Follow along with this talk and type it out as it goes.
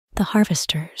The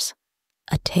Harvesters,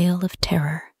 a tale of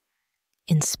terror,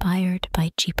 inspired by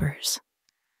Jeepers.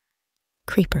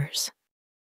 Creepers.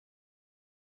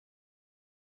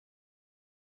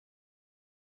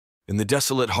 In the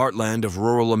desolate heartland of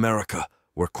rural America,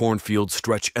 where cornfields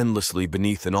stretch endlessly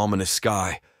beneath an ominous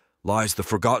sky, lies the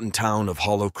forgotten town of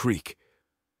Hollow Creek.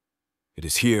 It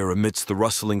is here, amidst the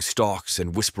rustling stalks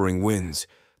and whispering winds,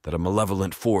 that a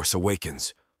malevolent force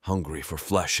awakens, hungry for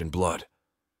flesh and blood.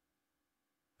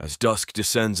 As dusk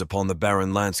descends upon the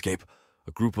barren landscape,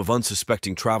 a group of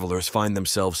unsuspecting travelers find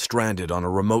themselves stranded on a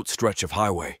remote stretch of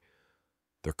highway.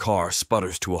 Their car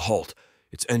sputters to a halt,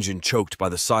 its engine choked by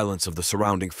the silence of the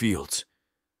surrounding fields.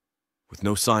 With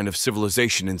no sign of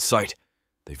civilization in sight,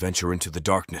 they venture into the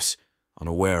darkness,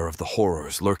 unaware of the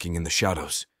horrors lurking in the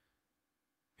shadows.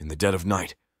 In the dead of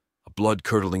night, a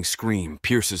blood-curdling scream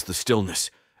pierces the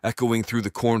stillness, echoing through the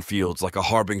cornfields like a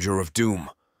harbinger of doom.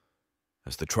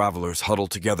 As the travelers huddle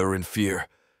together in fear,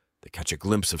 they catch a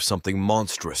glimpse of something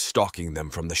monstrous stalking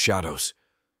them from the shadows.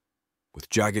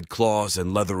 With jagged claws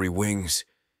and leathery wings,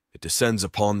 it descends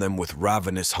upon them with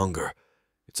ravenous hunger,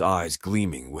 its eyes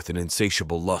gleaming with an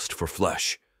insatiable lust for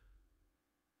flesh.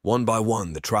 One by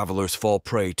one, the travelers fall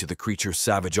prey to the creature's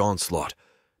savage onslaught,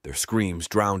 their screams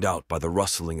drowned out by the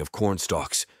rustling of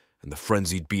cornstalks and the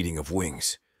frenzied beating of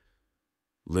wings.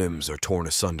 Limbs are torn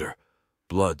asunder,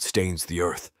 blood stains the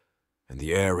earth, and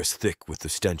the air is thick with the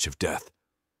stench of death.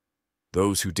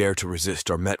 Those who dare to resist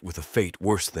are met with a fate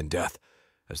worse than death,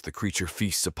 as the creature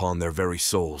feasts upon their very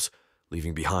souls,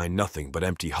 leaving behind nothing but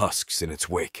empty husks in its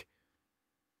wake.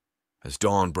 As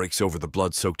dawn breaks over the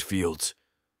blood-soaked fields,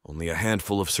 only a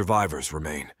handful of survivors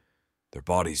remain, their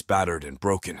bodies battered and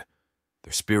broken,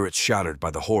 their spirits shattered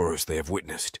by the horrors they have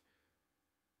witnessed.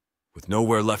 With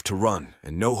nowhere left to run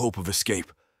and no hope of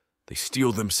escape, they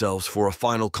steel themselves for a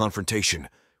final confrontation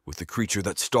with the creature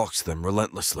that stalks them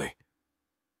relentlessly.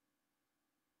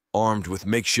 Armed with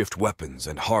makeshift weapons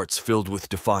and hearts filled with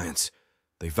defiance,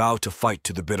 they vow to fight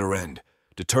to the bitter end,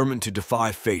 determined to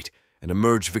defy fate and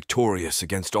emerge victorious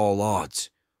against all odds.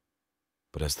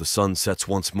 But as the sun sets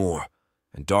once more,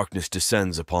 and darkness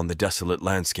descends upon the desolate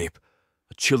landscape,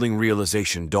 a chilling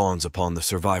realization dawns upon the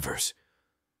survivors.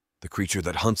 The creature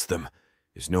that hunts them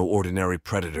is no ordinary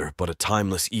predator but a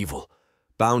timeless evil,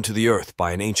 bound to the earth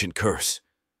by an ancient curse.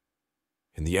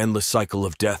 In the endless cycle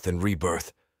of death and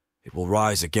rebirth, it will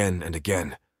rise again and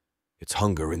again, its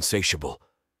hunger insatiable,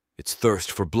 its thirst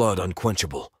for blood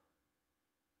unquenchable.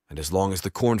 And as long as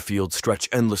the cornfields stretch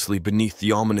endlessly beneath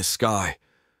the ominous sky,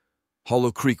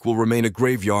 Hollow Creek will remain a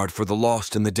graveyard for the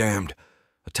lost and the damned,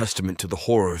 a testament to the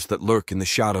horrors that lurk in the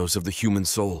shadows of the human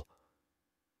soul.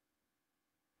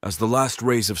 As the last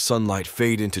rays of sunlight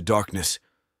fade into darkness,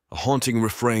 a haunting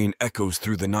refrain echoes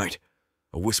through the night,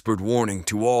 a whispered warning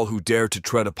to all who dare to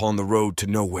tread upon the road to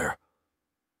nowhere.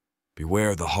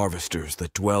 Beware the harvesters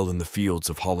that dwell in the fields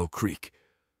of Hollow Creek,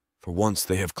 for once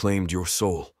they have claimed your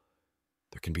soul,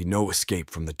 there can be no escape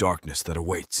from the darkness that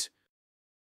awaits.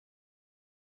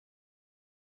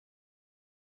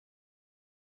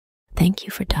 Thank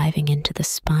you for diving into the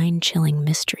spine-chilling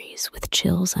mysteries with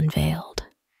Chills Unveiled.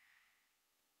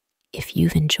 If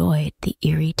you've enjoyed the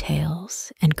eerie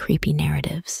tales and creepy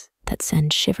narratives that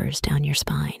send shivers down your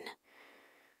spine,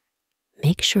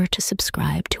 make sure to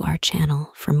subscribe to our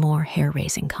channel for more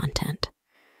hair-raising content.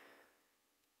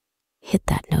 Hit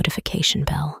that notification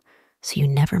bell so you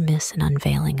never miss an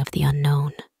unveiling of the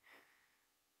unknown.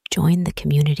 Join the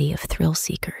community of thrill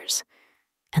seekers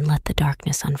and let the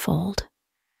darkness unfold.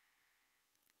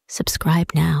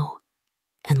 Subscribe now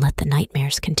and let the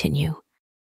nightmares continue.